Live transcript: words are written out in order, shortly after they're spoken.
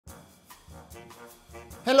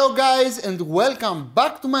Hello guys and welcome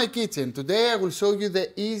back to my kitchen. Today I will show you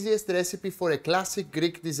the easiest recipe for a classic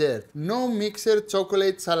Greek dessert. No mixer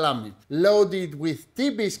chocolate salami. Loaded with tea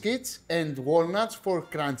biscuits and walnuts for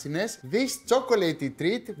crunchiness, this chocolatey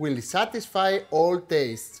treat will satisfy all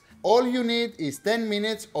tastes. All you need is 10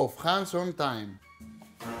 minutes of hands-on time.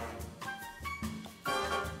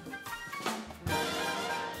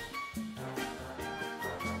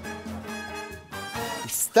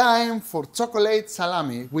 It's time for chocolate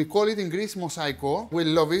salami. We call it in Greece mosaiko. We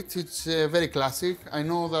love it. It's very classic. I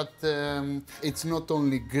know that it's not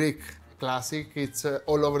only Greek classic, it's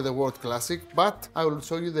all over the world classic, but I will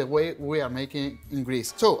show you the way we are making in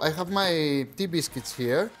Greece. So I have my tea biscuits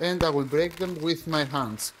here and I will break them with my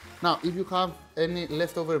hands. Now, if you have any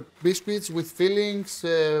leftover biscuits with fillings,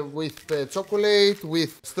 with chocolate,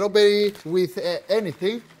 with strawberry, with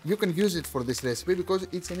anything, you can use it for this recipe because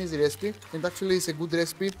it's an easy recipe and actually it's a good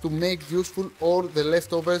recipe to make useful all the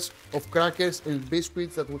leftovers of crackers and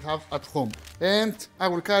biscuits that we have at home. And I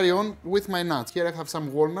will carry on with my nuts. Here I have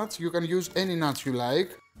some walnuts. You can use any nuts you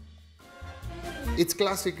like. It's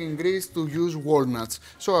classic in Greece to use walnuts,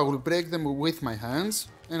 so I will break them with my hands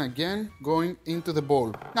and again going into the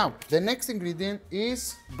bowl. Now, the next ingredient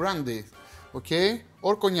is brandy, okay,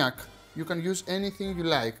 or cognac. You can use anything you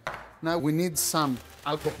like. Now we need some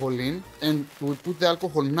alcohol in, and we put the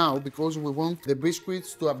alcohol now because we want the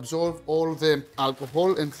biscuits to absorb all the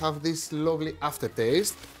alcohol and have this lovely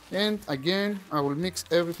aftertaste. And again, I will mix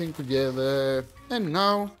everything together. And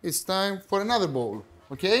now it's time for another bowl,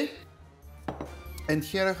 okay? And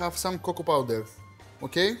here I have some cocoa powder,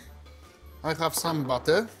 okay? I have some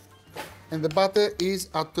butter, and the butter is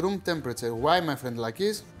at room temperature. Why, my friend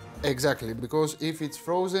Lakis? Exactly, because if it's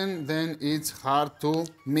frozen, then it's hard to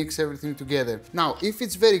mix everything together. Now, if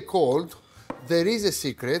it's very cold, there is a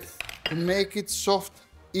secret to make it soft,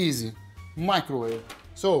 easy. Microwave.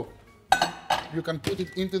 So, you can put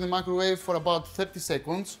it into the microwave for about 30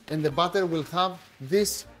 seconds, and the butter will have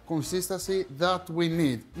this consistency that we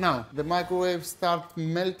need. Now, the microwave starts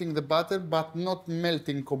melting the butter, but not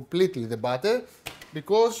melting completely the butter,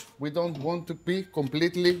 because we don't want to be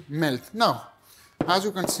completely melt. Now, as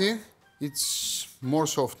you can see, it's more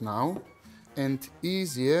soft now and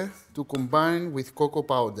easier to combine with cocoa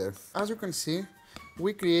powder. As you can see,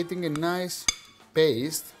 we're creating a nice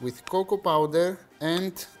paste with cocoa powder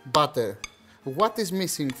and butter. What is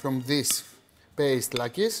missing from this paste,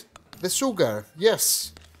 Lakis? The sugar,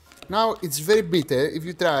 yes. Now it's very bitter. If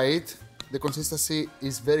you try it, the consistency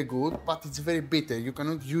is very good, but it's very bitter. You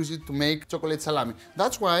cannot use it to make chocolate salami.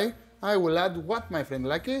 That's why I will add what, my friend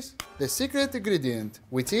Lakis? The secret ingredient,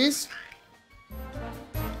 which is...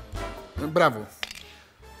 Bravo.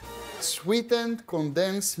 Sweetened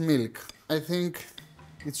condensed milk. I think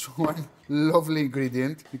it's one lovely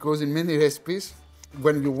ingredient because in many recipes,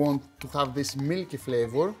 when you want to have this milky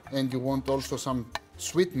flavor and you want also some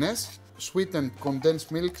sweetness, sweetened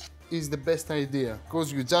condensed milk is the best idea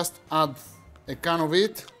because you just add a can of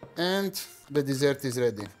it and the dessert is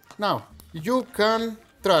ready. Now, you can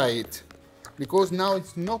try it because now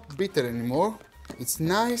it's not bitter anymore, it's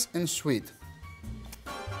nice and sweet.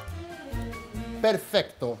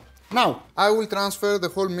 Perfecto. Now, I will transfer the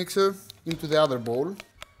whole mixer into the other bowl.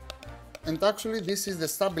 And actually, this is the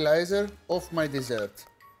stabilizer of my dessert.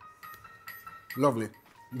 Lovely.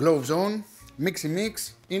 Gloves on, mixy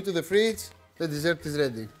mix, into the fridge, the dessert is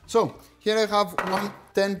ready. So, here I have one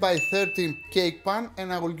 10 by 30 cake pan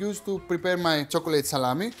and I will use to prepare my chocolate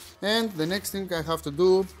salami. And the next thing I have to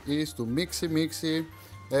do is to mixy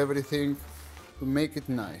everything to make it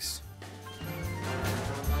nice.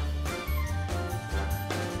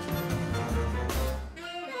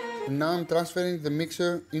 And now I'm transferring the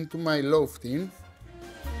mixer into my loaf tin.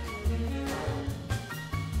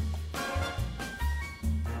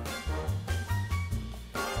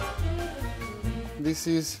 This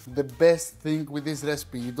is the best thing with this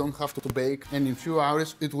recipe. You don't have to bake and in few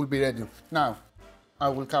hours it will be ready. Now, I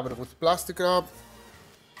will cover it with plastic wrap.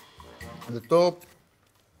 At the top,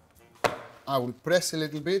 I will press a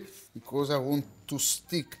little bit because I want to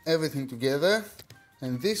stick everything together.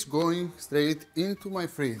 And this going straight into my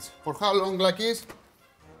fridge. For how long, Lakis?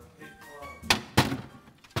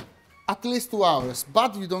 At least 2 hours,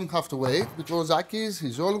 but you don't have to wait because Akis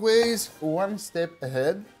is always one step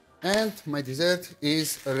ahead. And my dessert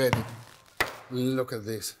is ready. Look at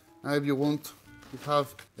this. Now if you want to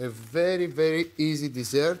have a very easy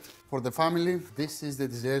dessert for the family, this is the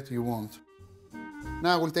dessert you want.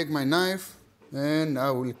 Now I will take my knife and I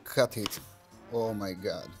will cut it. Oh my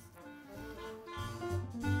God.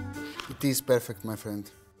 It is perfect, my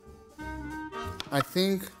friend. I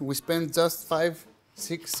think we spent just 5,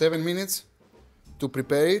 6, 7 minutes to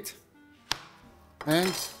prepare it.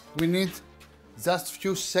 And we need just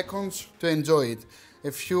few seconds to enjoy it.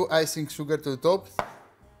 A few icing sugar to the top.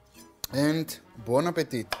 And bon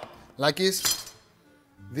appetit. Lakis,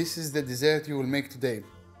 this is the dessert you will make today.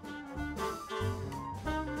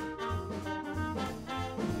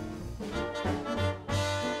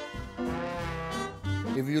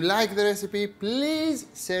 If you like the recipe, please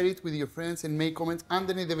share it with your friends and make comments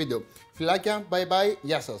underneath the video. Φιλάκια, bye bye,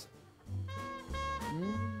 γεια σας.